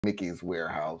Mickey's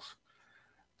warehouse.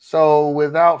 So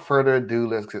without further ado,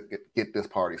 let's get this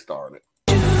party started.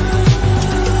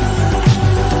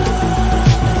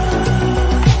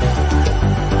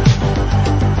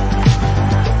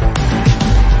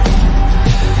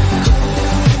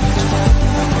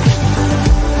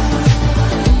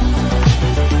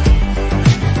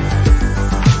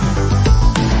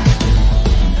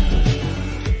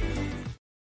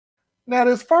 Now,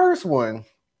 this first one,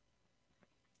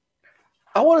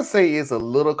 I want to say it's a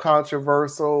little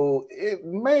controversial. It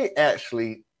may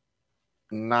actually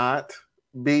not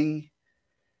be.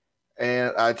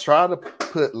 And I try to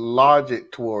put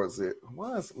logic towards it.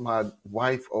 Why is my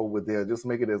wife over there just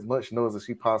making as much noise as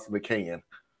she possibly can?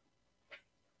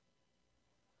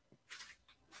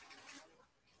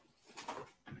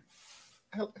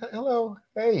 Hello.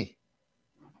 Hey.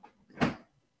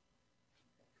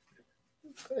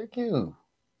 Thank you.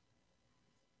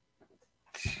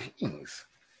 Jeez.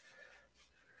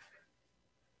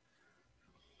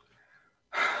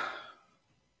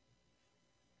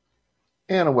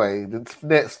 Anyway, the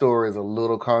next story is a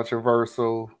little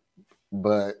controversial,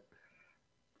 but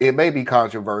it may be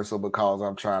controversial because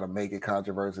I'm trying to make it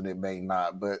controversial. It may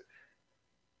not, but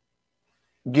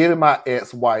giving my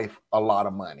ex-wife a lot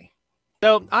of money.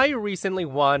 So, I recently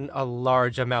won a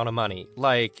large amount of money,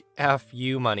 like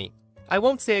FU money. I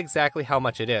won't say exactly how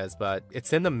much it is, but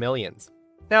it's in the millions.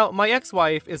 Now, my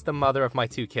ex-wife is the mother of my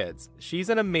 2 kids. She's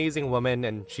an amazing woman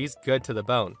and she's good to the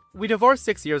bone. We divorced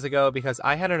 6 years ago because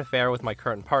I had an affair with my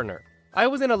current partner. I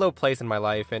was in a low place in my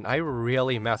life and I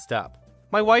really messed up.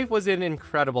 My wife was in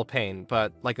incredible pain,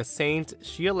 but like a saint,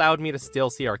 she allowed me to still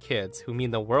see our kids, who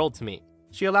mean the world to me.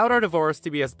 She allowed our divorce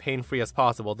to be as pain-free as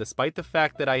possible despite the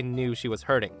fact that I knew she was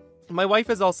hurting. My wife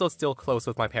is also still close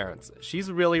with my parents.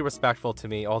 She's really respectful to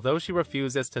me, although she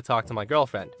refuses to talk to my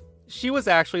girlfriend. She was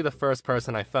actually the first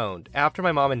person I phoned, after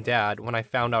my mom and dad, when I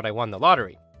found out I won the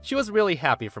lottery. She was really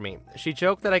happy for me. She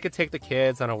joked that I could take the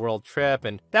kids on a world trip,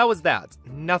 and that was that.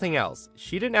 Nothing else.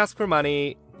 She didn't ask for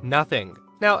money, nothing.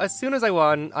 Now, as soon as I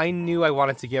won, I knew I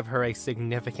wanted to give her a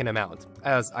significant amount,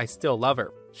 as I still love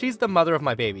her. She's the mother of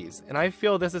my babies, and I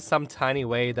feel this is some tiny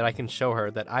way that I can show her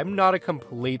that I'm not a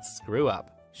complete screw-up.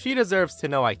 She deserves to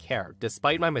know I care,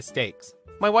 despite my mistakes.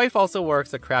 My wife also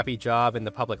works a crappy job in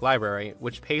the public library,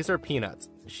 which pays her peanuts.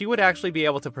 She would actually be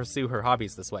able to pursue her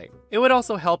hobbies this way. It would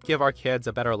also help give our kids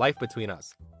a better life between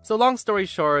us. So long story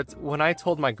short, when I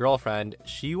told my girlfriend,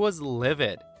 she was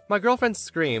livid. My girlfriend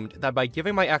screamed that by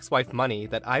giving my ex-wife money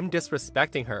that I'm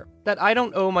disrespecting her, that I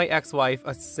don't owe my ex-wife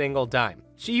a single dime.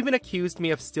 She even accused me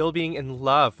of still being in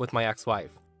love with my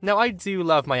ex-wife. Now I do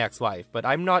love my ex-wife, but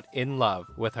I'm not in love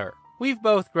with her. We've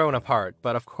both grown apart,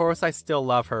 but of course I still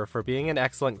love her for being an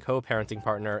excellent co-parenting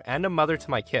partner and a mother to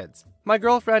my kids. My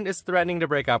girlfriend is threatening to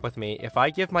break up with me if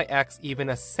I give my ex even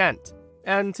a cent.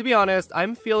 And to be honest,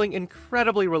 I'm feeling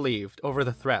incredibly relieved over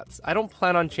the threats. I don't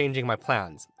plan on changing my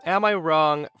plans. Am I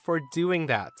wrong for doing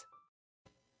that?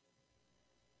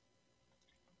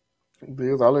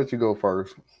 Diz, I'll let you go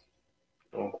first.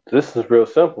 This is real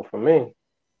simple for me.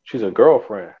 She's a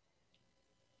girlfriend.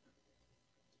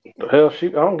 The hell, I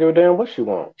don't give a damn what she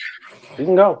wants. She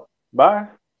can go. Bye.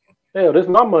 Hell, this is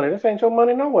my money. This ain't your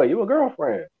money no way. You a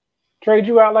girlfriend. Trade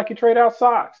you out like you trade out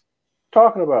socks.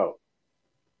 Talking about.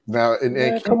 Now, and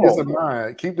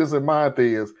keep this in mind,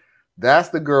 Diz. That's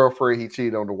the girlfriend he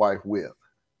cheated on the wife with.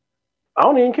 I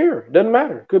don't even care. Doesn't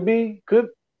matter.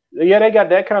 Yeah, they got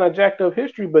that kind of jacked up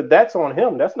history, but that's on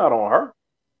him. That's not on her.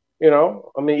 You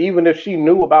know, I mean, even if she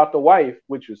knew about the wife,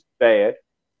 which was bad,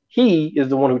 he is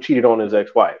the one who cheated on his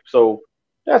ex-wife. So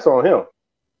that's on him.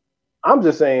 I'm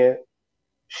just saying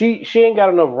she ain't got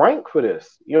enough rank for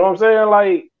this. You know what I'm saying?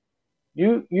 Like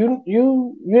you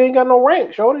ain't got no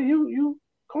rank, shorty. You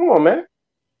come on, man.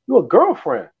 You a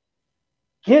girlfriend.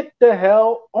 Get the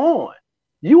hell on.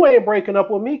 You ain't breaking up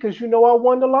with me because you know I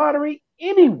won the lottery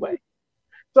anyway.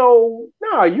 So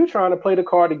now you trying to play the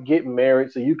card to get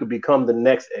married so you could become the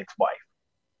next ex-wife.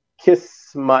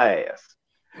 Kiss my ass.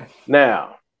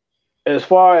 Now, as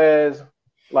far as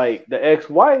like the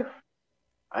ex-wife,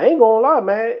 I ain't gonna lie,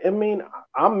 man. I mean,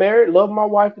 I'm married, love my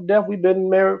wife to death. We've been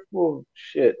married for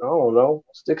I don't know,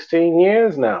 16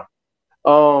 years now.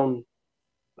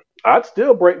 I'd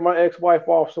still break my ex-wife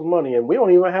off some money, and we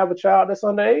don't even have a child that's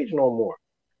underage no more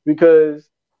because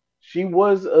she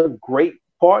was a great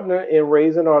partner in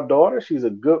raising our daughter. She's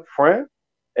a good friend,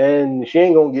 and she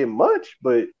ain't gonna get much,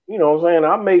 but you know what I'm saying?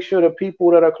 I make sure the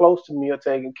people that are close to me are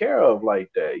taken care of like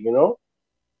that, you know?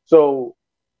 So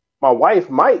my wife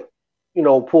might, you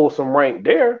know, pull some rank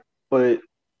there, but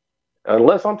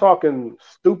unless I'm talking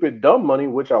stupid, dumb money,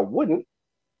 which I wouldn't,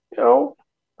 you know,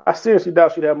 I seriously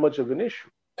doubt she'd have much of an issue.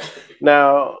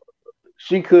 Now,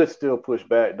 she could still push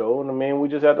back though, and I mean, we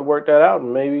just have to work that out,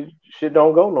 and maybe shit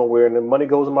don't go nowhere, and the money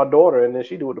goes to my daughter, and then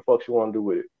she do what the fuck she want to do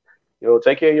with it. You know,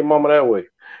 take care of your mama that way.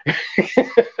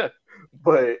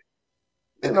 But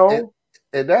you know,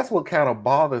 and that's what kind of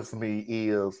bothers me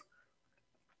is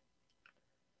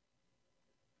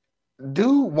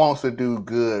dude wants to do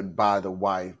good by the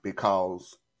wife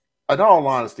because, in all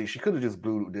honesty, she could have just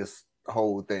blew this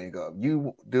whole thing up.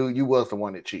 You was the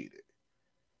one that cheated.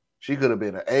 She could have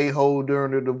been an a-hole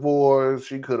during the divorce.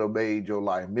 She could have made your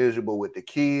life miserable with the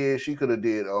kids. She could have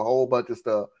did a whole bunch of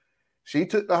stuff. She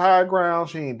took the high ground.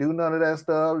 She ain't do none of that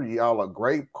stuff. Y'all are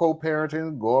great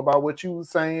co-parenting. Go about what you was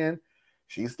saying.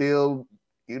 She still,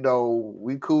 you know,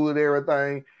 we cool with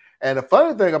everything. And the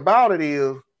funny thing about it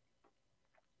is,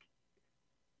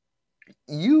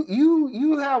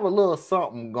 you have a little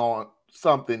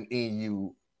something in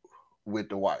you with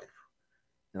the wife.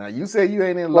 Now you say you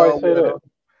ain't in love with her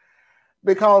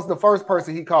because the first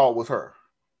person he called was her,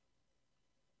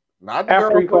 not the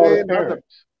after he called his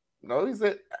parents. No, he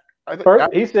said.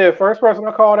 He said first person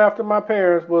I called after my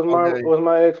parents was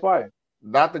my ex-wife.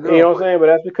 Not the girlfriend. You know what I'm saying? But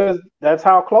that's because that's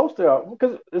how close they are.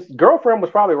 Because his girlfriend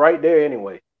was probably right there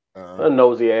anyway. A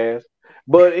nosy ass.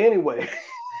 But anyway.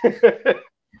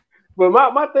 But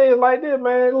my thing is like this,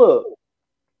 man. Look,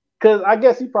 because I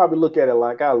guess he probably look at it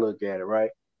like I look at it, right?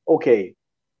 Okay,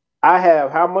 I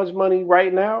have how much money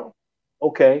right now?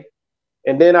 Okay.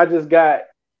 And then I just got,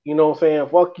 you know what I'm saying,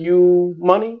 fuck you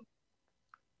money.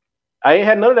 I ain't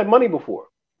had none of that money before.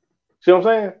 See what I'm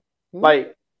saying?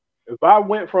 Like, if I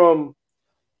went from,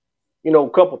 you know,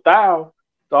 a couple thousand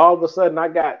to all of a sudden I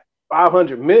got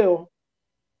 500 mil,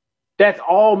 that's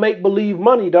all make-believe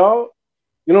money, dog.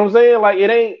 You know what I'm saying? Like, it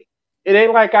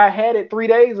ain't like I had it 3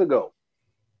 days ago.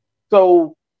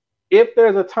 So if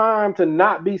there's a time to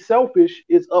not be selfish,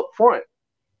 it's up front.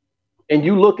 And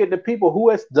you look at the people who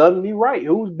has done me right,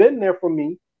 who's been there for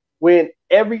me when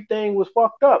everything was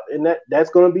fucked up. And that's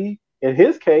going to be, in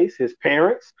his case, his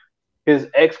parents, his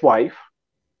ex-wife,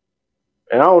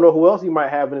 and I don't know who else he might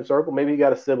have in his circle. Maybe he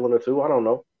got a sibling or two. I don't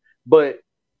know. But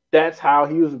that's how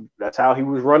he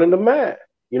was running the mat.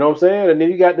 You know what I'm saying? And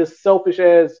then you got this selfish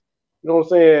ass, you know what I'm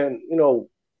saying, you know,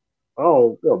 I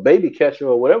don't know, baby catcher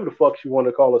or whatever the fuck she want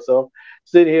to call herself,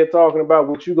 sitting here talking about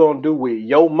what you gonna do with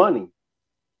your money.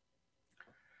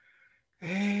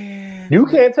 You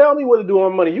can't tell me what to do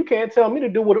on money. You can't tell me to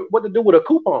do what to do with a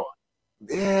coupon.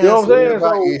 Yeah, you know what I'm saying?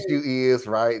 My issue is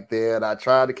right there, and I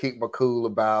tried to keep my cool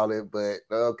about it, but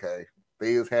okay,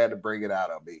 things had to bring it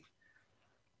out of me.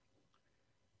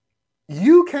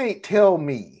 You can't tell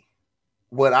me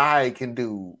what I can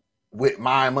do with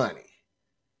my money.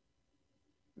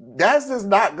 That's just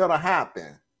not gonna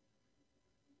happen.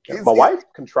 My wife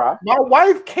can try. My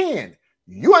wife can.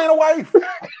 You ain't a wife.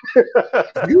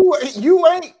 you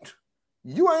ain't.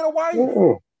 You ain't a wife.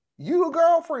 Mm-mm. You a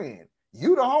girlfriend.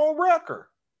 You the home wrecker.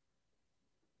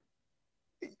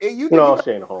 No,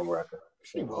 she ain't a home wrecker.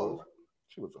 She was.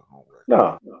 She was a home wrecker.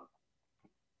 No.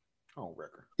 Home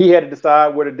wrecker. He had to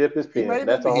decide where to dip his pen. He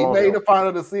made the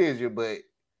final decision, but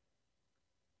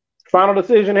final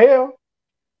decision, hell.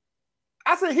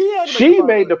 I said he had. She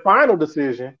made the final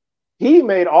decision. He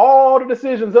made all the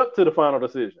decisions up to the final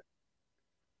decision.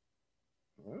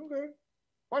 Okay.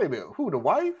 Wait a minute. Who, the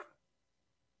wife?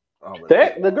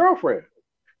 The girlfriend.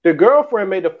 The girlfriend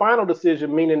made the final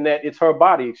decision, meaning that it's her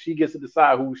body. She gets to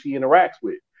decide who she interacts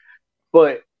with.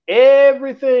 But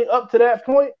everything up to that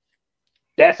point,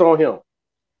 that's on him.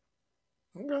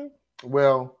 Okay.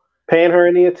 Well, paying her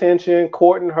any attention,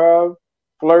 courting her,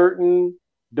 flirting,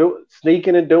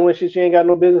 sneaking and doing shit she ain't got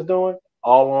no business doing,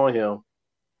 all on him.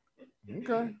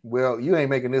 Okay. Well, you ain't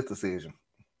making this decision.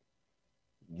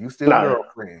 You still a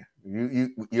girlfriend. She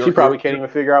probably can't even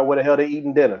figure out where the hell they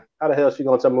eating dinner. How the hell is she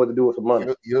gonna tell me what to do with the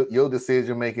money? Your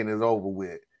decision making is over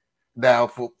with. Now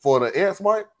for the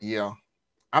ex-wife, yeah.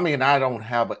 I mean, I don't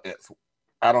have an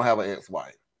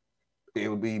ex-wife. It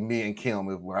would be me and Kim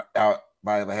if I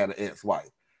ever had an ex-wife.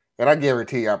 And I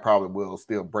guarantee I probably will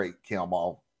still break Kim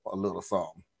off a little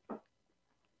something.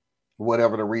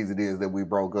 Whatever the reason is that we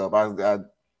broke up. I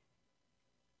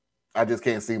just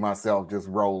can't see myself just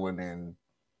rolling and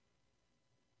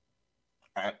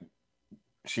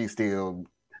she's still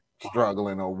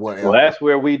struggling or whatever. Well, that's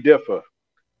where we differ.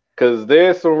 Because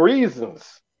there's some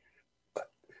reasons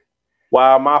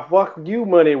why my fuck you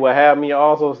money will have me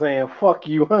also saying fuck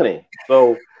you, honey.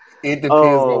 So it depends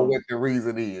on what the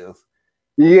reason is.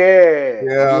 Yeah. You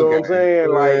know what I'm saying?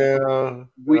 Like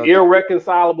we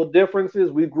irreconcilable differences.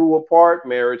 We grew apart,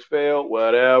 marriage failed,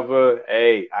 whatever.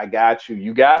 Hey, I got you.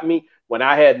 You got me. When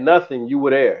I had nothing, you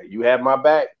were there. You had my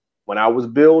back. When I was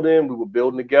building, we were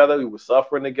building together. We were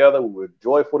suffering together. We were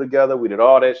joyful together. We did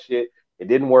all that shit. It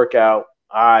didn't work out.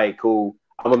 All right, cool.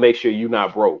 I'm gonna make sure you're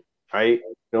not broke, right?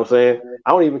 You know what I'm saying?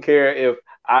 I don't even care if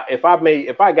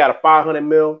I got a 500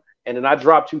 mil and then I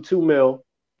dropped you 2 mil.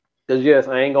 Because yes,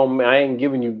 I ain't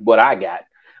giving you what I got.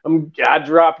 I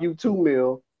drop you 2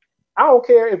 mil. I don't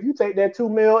care if you take that 2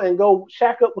 mil and go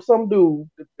shack up with some dude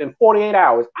in 48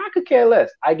 hours. I could care less.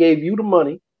 I gave you the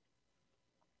money.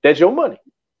 That's your money.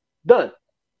 Done.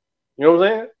 You know what I'm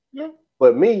saying? Yeah.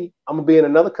 But me, I'm gonna be in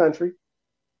another country,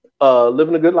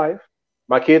 living a good life.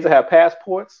 My kids will have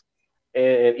passports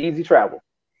and easy travel.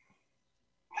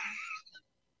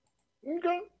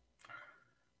 Okay.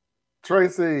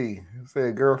 Tracy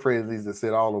said girlfriend needs to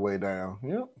sit all the way down.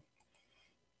 Yep.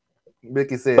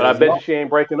 Mickey said, but I bet you she ain't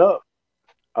breaking up.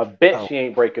 I bet she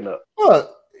ain't breaking up.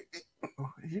 Look,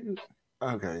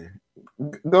 okay.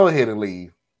 Go ahead and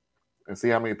leave and see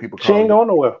how many people call She ain't going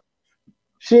nowhere.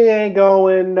 She ain't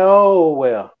going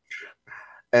nowhere.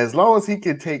 As long as he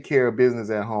can take care of business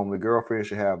at home, the girlfriend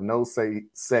should have no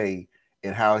say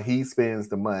in how he spends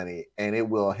the money, and it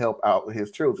will help out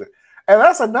his children. And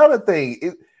that's another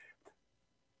thing.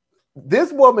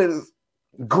 This woman is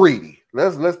greedy.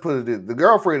 Let's put it this. The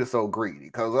girlfriend is so greedy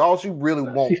because all she really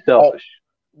wants is selfish.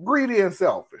 Greedy and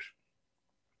selfish.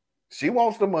 She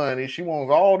wants the money. She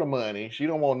wants all the money. She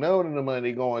don't want none of the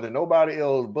money going to nobody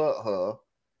else but her.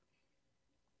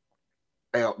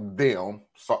 Them.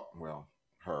 So, well,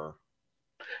 her.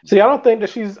 See, I don't think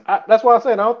that that's why I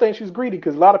said I don't think she's greedy,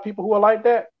 because a lot of people who are like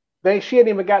that, she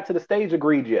hadn't even got to the stage of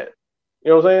greed yet.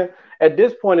 You know what I'm saying? At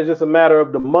this point, it's just a matter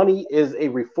of the money is a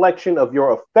reflection of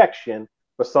your affection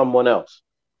for someone else.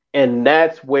 And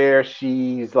that's where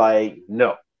she's like,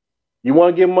 no. You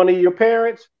want to give money to your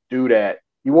parents? Do that.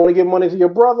 You want to give money to your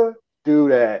brother? Do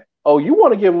that. Oh, you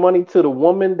want to give money to the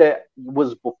woman that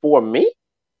was before me?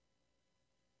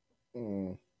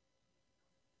 Mm.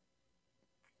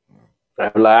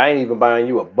 I'm like, I ain't even buying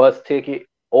you a bus ticket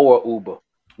or Uber.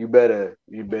 You better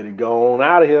go on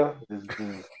out of here.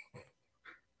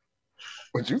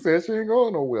 But you said she ain't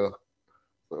going nowhere.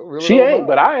 So really she ain't,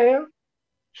 but I am.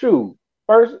 Shoot.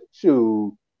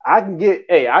 I can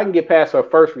get past her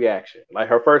first reaction. Like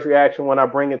her first reaction when I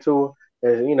bring it to her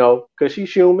is, because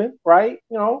she's human, right?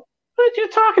 What you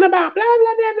talking about? Blah,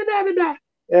 blah, blah, blah, blah, blah.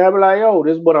 And I'll be like, yo,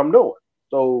 this is what I'm doing.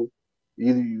 So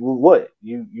what?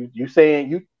 You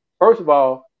saying first of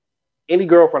all, any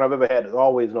girlfriend I've ever had has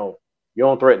always known you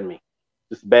don't threaten me.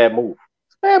 It's a bad move.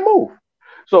 It's a bad move.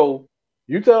 So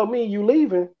you tell me you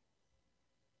leaving,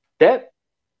 that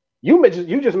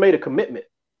you just made a commitment.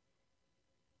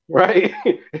 Right?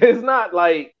 It's not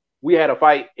like we had a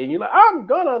fight and you're like, I'm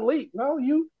gonna leave. No,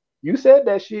 you said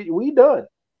that shit. We done.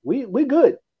 We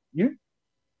good.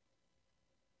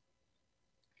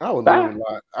 I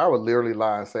would literally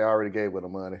lie and say I already gave her the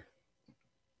money.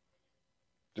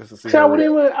 Just to see. I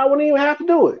wouldn't even have to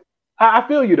do it. I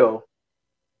feel you though.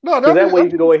 No, that way you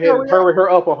can go ahead and hurry her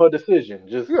up on her decision.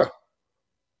 Yeah.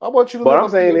 I want you to. What I'm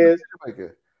saying is,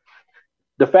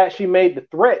 the fact she made the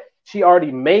threat, she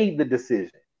already made the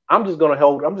decision. I'm just gonna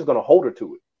hold her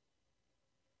to it.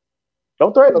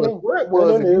 Don't threaten me. The threat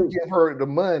was if you give her the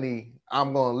money,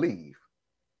 I'm gonna leave.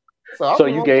 So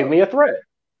you gave me a threat.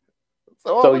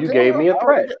 So you gave me a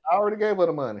threat. I already gave her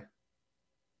the money.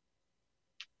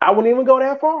 I wouldn't even go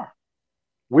that far.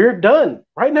 We're done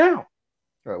right now.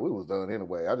 Right, we was done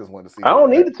anyway. I just wanted to see. I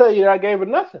don't need to tell you that I gave her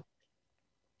nothing.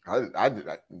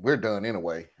 We're done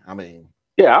anyway. I mean,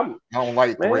 yeah, I don't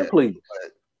like threats. Please.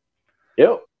 But...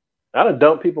 Yep. I done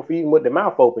dump people for eating with their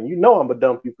mouth open. You know I'm gonna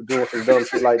dump you for doing some dumb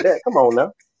shit like that. Come on now.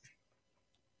 What's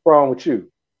wrong with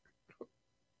you?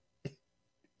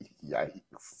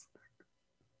 Yikes.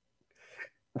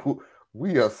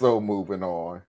 We are so moving on.